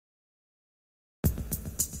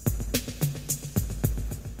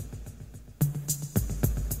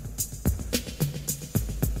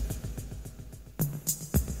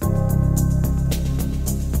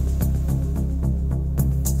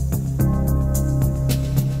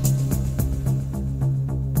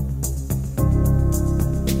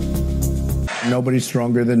Nobody's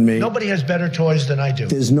stronger than me. Nobody has better toys than I do.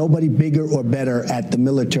 There's nobody bigger or better at the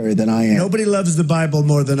military than I am. Nobody loves the Bible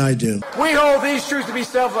more than I do. We hold these truths to be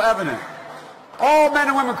self-evident. All men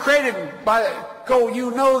and women created by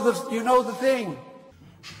you know the thing.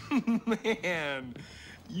 Man,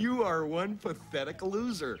 you are one pathetic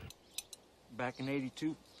loser. Back in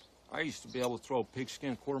 '82, I used to be able to throw a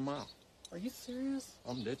pigskin a quarter mile. Are you serious?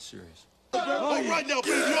 I'm dead serious. All right now,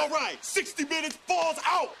 baby, all right. 60 minutes, falls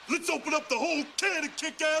out. Let's open up the whole can of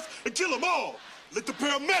kick-ass and kill them all. Let the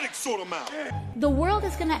paramedics sort them out. The world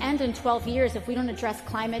is going to end in 12 years if we don't address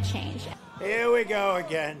climate change. Here we go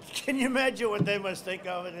again. Can you imagine what they must think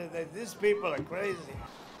of it? These people are crazy.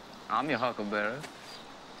 I'm your huckleberry.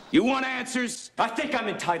 You want answers? I think I'm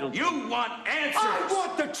entitled. You want answers? I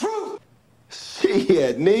want the truth.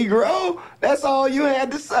 Shit, Negro. That's all you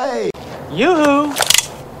had to say. Yoo-hoo!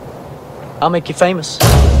 I'll make you famous.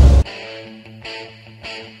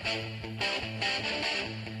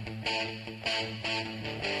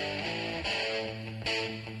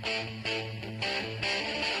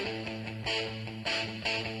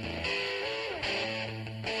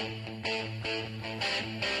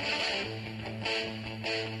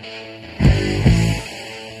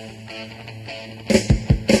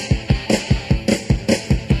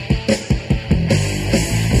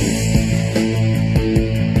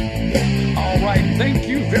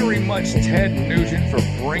 Ted Nugent for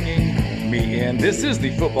bringing me in. This is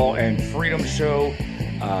the Football and Freedom Show.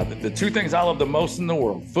 The two things I love the most in the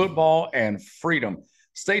world, football and freedom.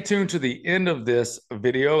 Stay tuned to the end of this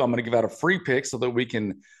video. I'm going to give out a free pick so that we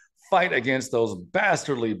can fight against those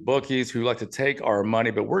bastardly bookies who like to take our money,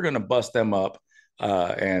 but we're going to bust them up.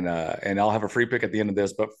 And I'll have a free pick at the end of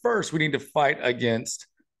this. But first, we need to fight against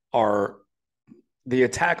the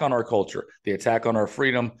attack on our culture, the attack on our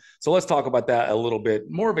freedom. So let's talk about that a little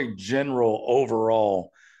bit, more of a general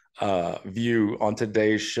overall view on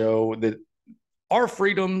today's show. That our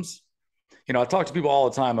freedoms, I talk to people all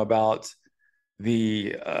the time about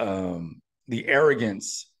the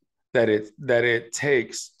arrogance that it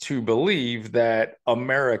takes to believe that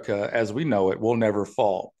America, as we know it, will never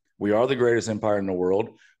fall. We are the greatest empire in the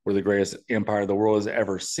world. We're the greatest empire the world has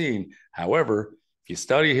ever seen. However, if you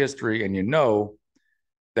study history and you know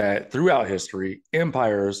that throughout history,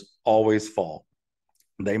 empires always fall.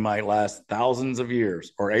 They might last thousands of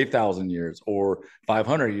years or 8,000 years or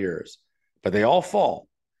 500 years, but they all fall.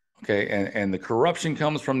 Okay. And the corruption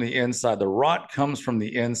comes from the inside. The rot comes from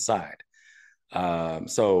the inside.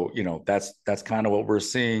 So, that's kind of what we're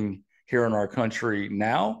seeing here in our country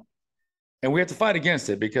now. And we have to fight against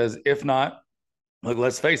it because if not, look,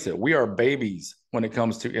 let's face it, we are babies when it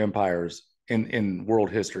comes to empires in world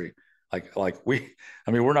history.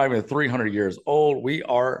 We're not even 300 years old. We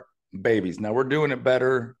are babies. Now we're doing it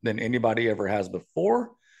better than anybody ever has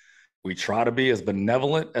before. We try to be as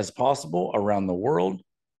benevolent as possible around the world,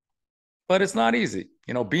 but it's not easy.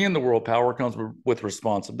 Being the world power comes with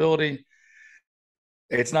responsibility.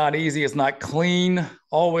 It's not easy. It's not clean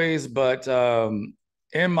always, but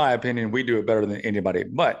in my opinion, we do it better than anybody.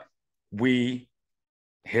 But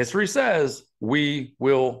history says we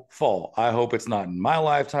will fall. I hope it's not in my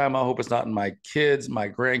lifetime. I hope it's not in my kids, my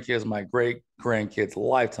grandkids, my great-grandkids'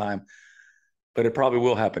 lifetime, but it probably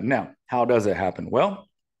will happen. Now, how does it happen? Well,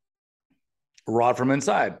 rot from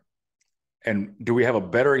inside. And do we have a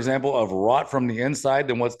better example of rot from the inside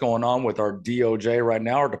than what's going on with our DOJ right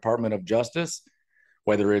now, our Department of Justice?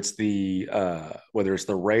 Whether it's the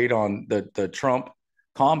raid on the Trump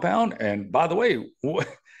compound, and by the way,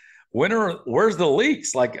 where's the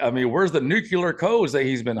leaks? Where's the nuclear codes that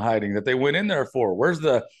he's been hiding that they went in there for? Where's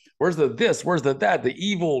the this? Where's the that? The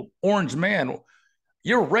evil orange man.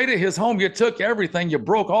 You raided his home. You took everything. You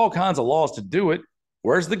broke all kinds of laws to do it.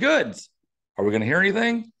 Where's the goods? Are we going to hear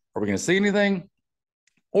anything? Are we going to see anything?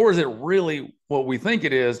 Or is it really what we think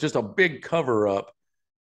it is, just a big cover up,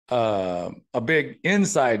 a big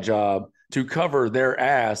inside job to cover their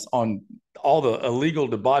ass on all the illegal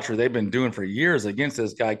debauchery they've been doing for years against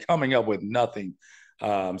this guy, coming up with nothing.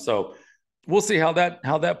 So we'll see how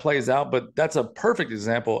that plays out. But that's a perfect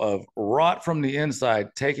example of rot from the inside,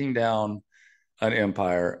 taking down an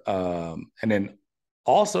empire. And then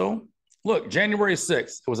also, look, January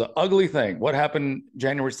 6th, it was an ugly thing. What happened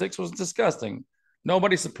January 6th was disgusting.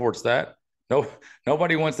 Nobody supports that.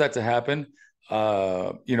 Nobody wants that to happen.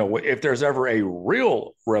 If there's ever a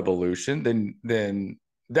real revolution, then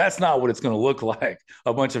that's not what it's going to look like.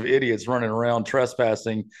 A bunch of idiots running around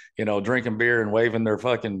trespassing, drinking beer and waving their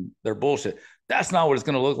bullshit. That's not what it's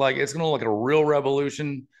going to look like. It's going to look like a real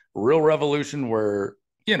revolution where,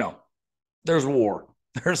 there's war,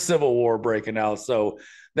 there's civil war breaking out. So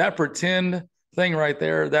that pretend thing right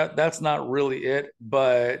there, that's not really it.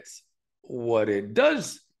 But what it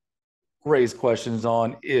does raise questions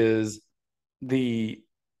on is the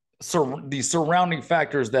surrounding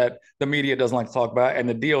factors that the media doesn't like to talk about, and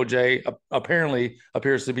the DOJ apparently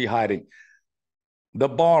appears to be hiding. The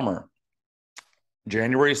bomber,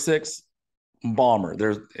 January 6th bomber.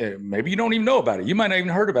 There's maybe you don't even know about it. You might not even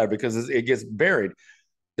heard about it because it gets buried.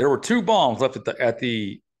 There were 2 bombs left at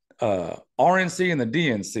the RNC and the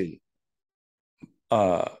DNC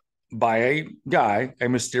by a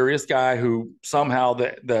mysterious guy who somehow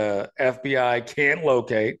the FBI can't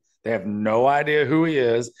locate. They have no idea who he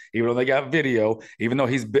is, even though they got video, even though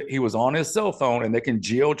he was on his cell phone and they can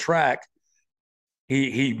geo-track.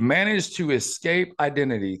 He managed to escape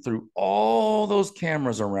identity through all those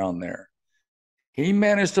cameras around there. He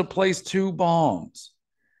managed to place 2 bombs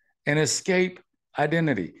and escape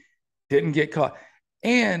identity. Didn't get caught.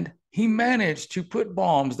 And he managed to put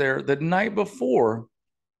bombs there the night before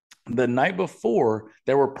that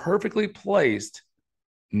were perfectly placed,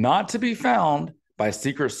 not to be found by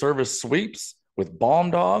Secret Service sweeps with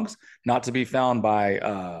bomb dogs, not to be found by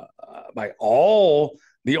all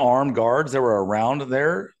the armed guards that were around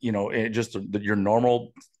there, just your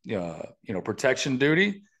normal, protection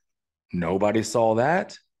duty. Nobody saw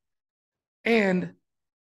that. And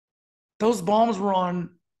those bombs were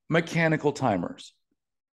on mechanical timers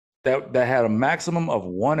that had a maximum of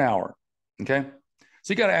 1 hour. Okay.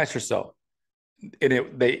 So you got to ask yourself,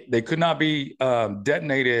 and they could not be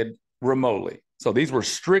detonated remotely. So these were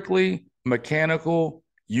strictly mechanical.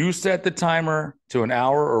 You set the timer to an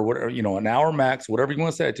hour or whatever, an hour max, whatever you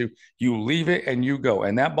want to set it to. You leave it and you go.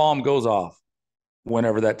 And that bomb goes off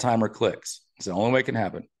whenever that timer clicks. It's the only way it can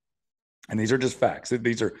happen. And these are just facts.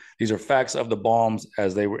 These are facts of the bombs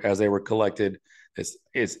as they were collected.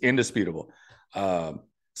 It's indisputable.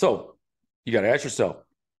 So you got to ask yourself,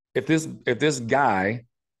 if this guy,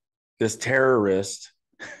 this terrorist,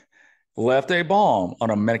 left a bomb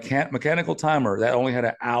on a mechanical timer that only had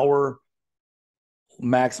an hour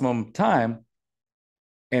maximum time,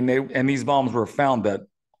 and these bombs were found that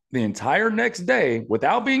the entire next day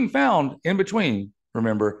without being found in between.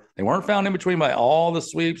 Remember, they weren't found in between by all the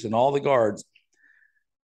sweeps and all the guards.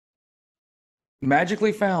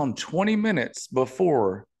 Magically found 20 minutes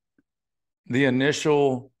before the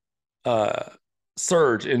initial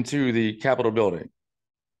surge into the Capitol building.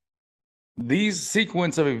 These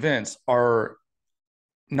sequence of events are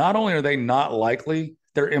not only are they not likely,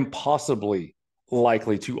 they're impossibly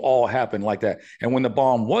likely to all happen like that. And when the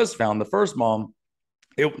bomb was found, the first bomb,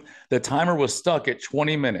 the timer was stuck at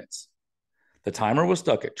 20 minutes. The timer was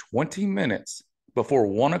stuck at 20 minutes before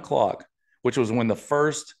 1 o'clock, which was when the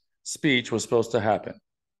first speech was supposed to happen.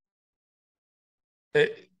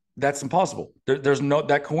 That's impossible. There's no,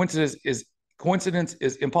 that coincidence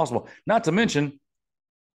is impossible. Not to mention,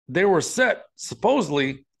 they were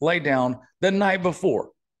supposedly laid down the night before.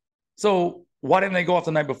 So why didn't they go off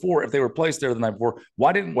the night before if they were placed there the night before?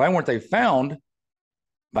 Why weren't they found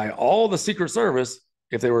by all the Secret Service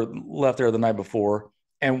if they were left there the night before?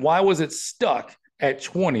 And why was it stuck at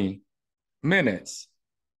 20 minutes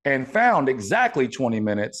and found exactly 20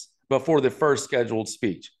 minutes before the first scheduled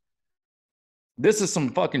speech? This is some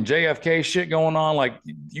fucking JFK shit going on. Like,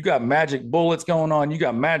 you got magic bullets going on. You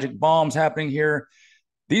got magic bombs happening here.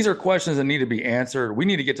 These are questions that need to be answered. We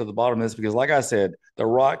need to get to the bottom of this because, like I said, the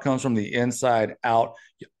rot comes from the inside out.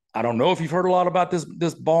 I don't know if you've heard a lot about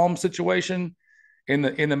this bomb situation in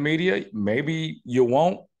the media. Maybe you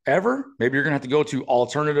won't ever. Maybe you're gonna have to go to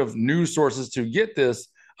alternative news sources to get this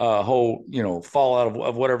whole fallout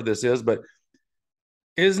of whatever this is. But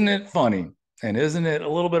isn't it funny, and isn't it a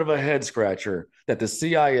little bit of a head scratcher that the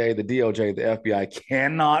CIA, the DOJ, the FBI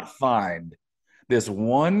cannot find this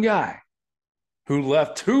one guy who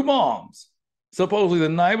left 2 bombs supposedly the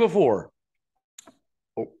night before,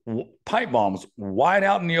 pipe bombs, wide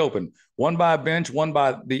out in the open, one by a bench, one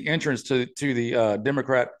by the entrance to the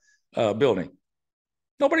Democrat building.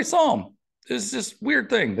 Nobody saw them. It's just weird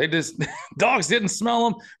thing. They just, dogs didn't smell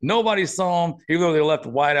them. Nobody saw them, even though they left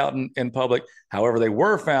wide out in public. However, they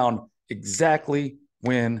were found exactly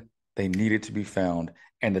when they needed to be found.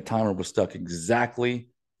 And the timer was stuck exactly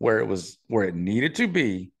where it needed to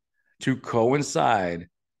be to coincide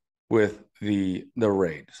with the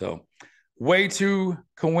raid. So way too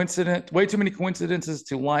many coincidences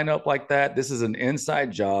to line up like that. This is an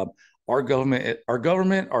inside job. Our government, our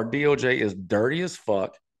DOJ is dirty as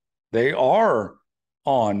fuck. They are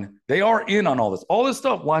in on all this. All this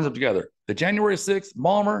stuff lines up together. The January 6th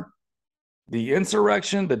bomber, the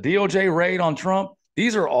insurrection, the DOJ raid on Trump.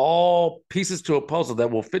 These are all pieces to a puzzle that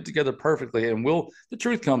will fit together perfectly. And the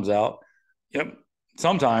truth comes out. Yep.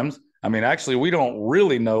 Sometimes, I mean, actually, we don't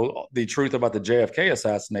really know the truth about the JFK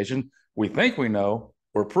assassination. We think we know.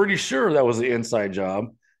 We're pretty sure that was the inside job,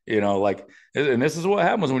 like, and this is what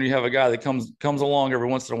happens when you have a guy that comes along every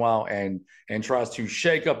once in a while and tries to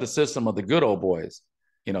shake up the system of the good old boys.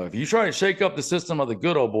 If you try to shake up the system of the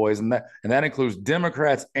good old boys, and that includes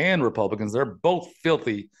Democrats and Republicans, they're both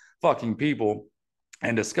filthy fucking people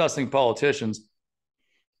and disgusting politicians.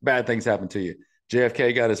 Bad things happen to you.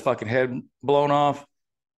 JFK got his fucking head blown off.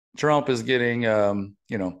 Trump is getting,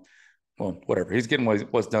 whatever. He's getting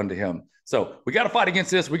what's done to him. So we got to fight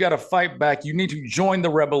against this. We got to fight back. You need to join the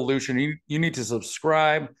revolution. You need to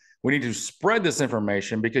subscribe. We need to spread this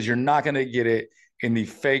information because you're not going to get it in the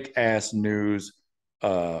fake ass news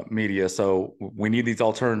media. So we need these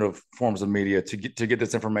alternative forms of media to get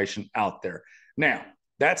this information out there. Now,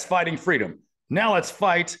 that's fighting freedom. Now let's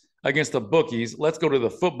fight against the bookies. Let's go to the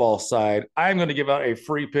football side. I'm going to give out a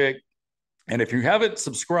free pick. And if you haven't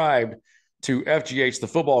subscribed to FGH, the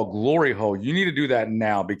Football Glory Hole, you need to do that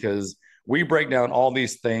now because we break down all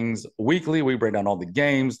these things weekly. We break down all the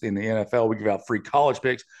games in the NFL. We give out free college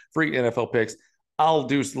picks, free NFL picks. I'll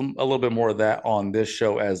do a little bit more of that on this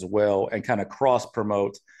show as well and kind of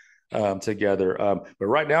cross-promote together. But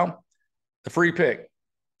right now, the free pick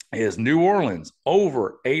is New Orleans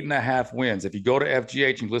over 8.5 wins. If you go to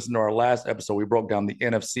FGH and listen to our last episode, we broke down the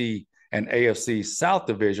NFC and AFC South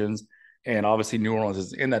divisions. And obviously New Orleans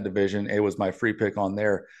is in that division. It was my free pick on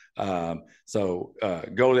there. So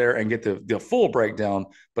go there and get the full breakdown.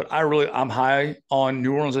 But I'm high on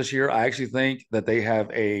New Orleans this year. I actually think that they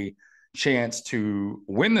have a chance to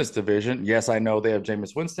win this division. Yes, I know they have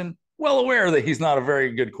Jameis Winston. Well aware that he's not a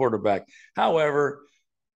very good quarterback. However,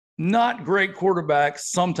 not great quarterbacks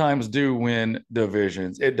sometimes do win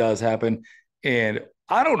divisions. It does happen. And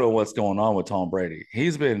I don't know what's going on with Tom Brady.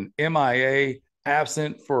 He's been MIA,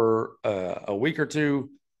 absent for a week or two.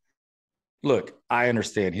 Look, I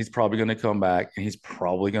understand he's probably going to come back and he's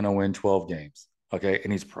probably going to win 12 games. Okay.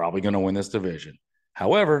 And he's probably going to win this division.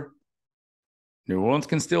 However, New Orleans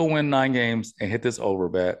can still win 9 games and hit this over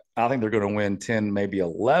bet. I think they're going to win 10, maybe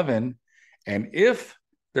 11. And if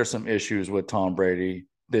there's some issues with Tom Brady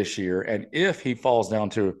this year, and if he falls down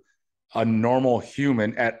to a normal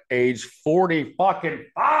human at age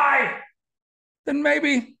 45, then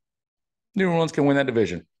maybe New Orleans can win that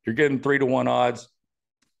division. You're getting 3-1 odds.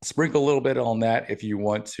 Sprinkle a little bit on that if you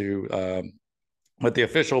want to. But the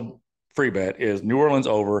official free bet is New Orleans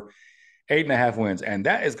over 8.5 wins. And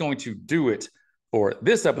that is going to do it for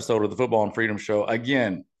this episode of the Football and Freedom Show.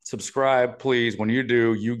 Again, subscribe, please. When you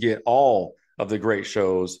do, you get all of the great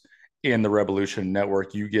shows in the Revolution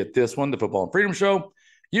Network. You get this one, the Football and Freedom Show.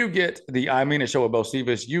 You get the I Mean It Show with Bo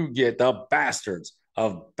Stevens. You get the Bastards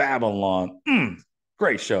of Babylon.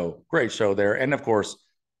 Great show there. And of course,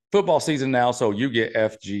 football season now, so you get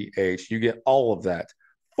FGH. You get all of that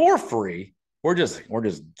for free. We're just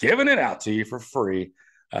giving it out to you for free.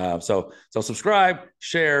 So subscribe,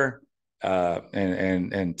 share,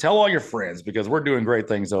 and tell all your friends because we're doing great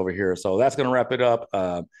things over here. So that's going to wrap it up.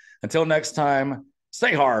 Until next time,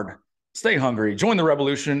 stay hard, stay hungry, join the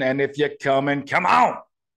revolution, and if you come on.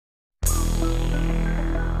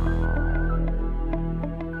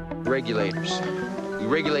 Regulators. We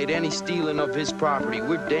regulate any stealing of his property.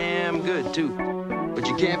 We're damn good, too. But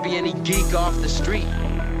you can't be any geek off the street.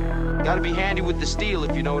 Gotta be handy with the steel,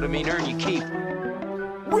 if you know what I mean. Earn your keep.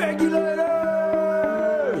 Regulators!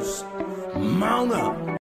 Mount up!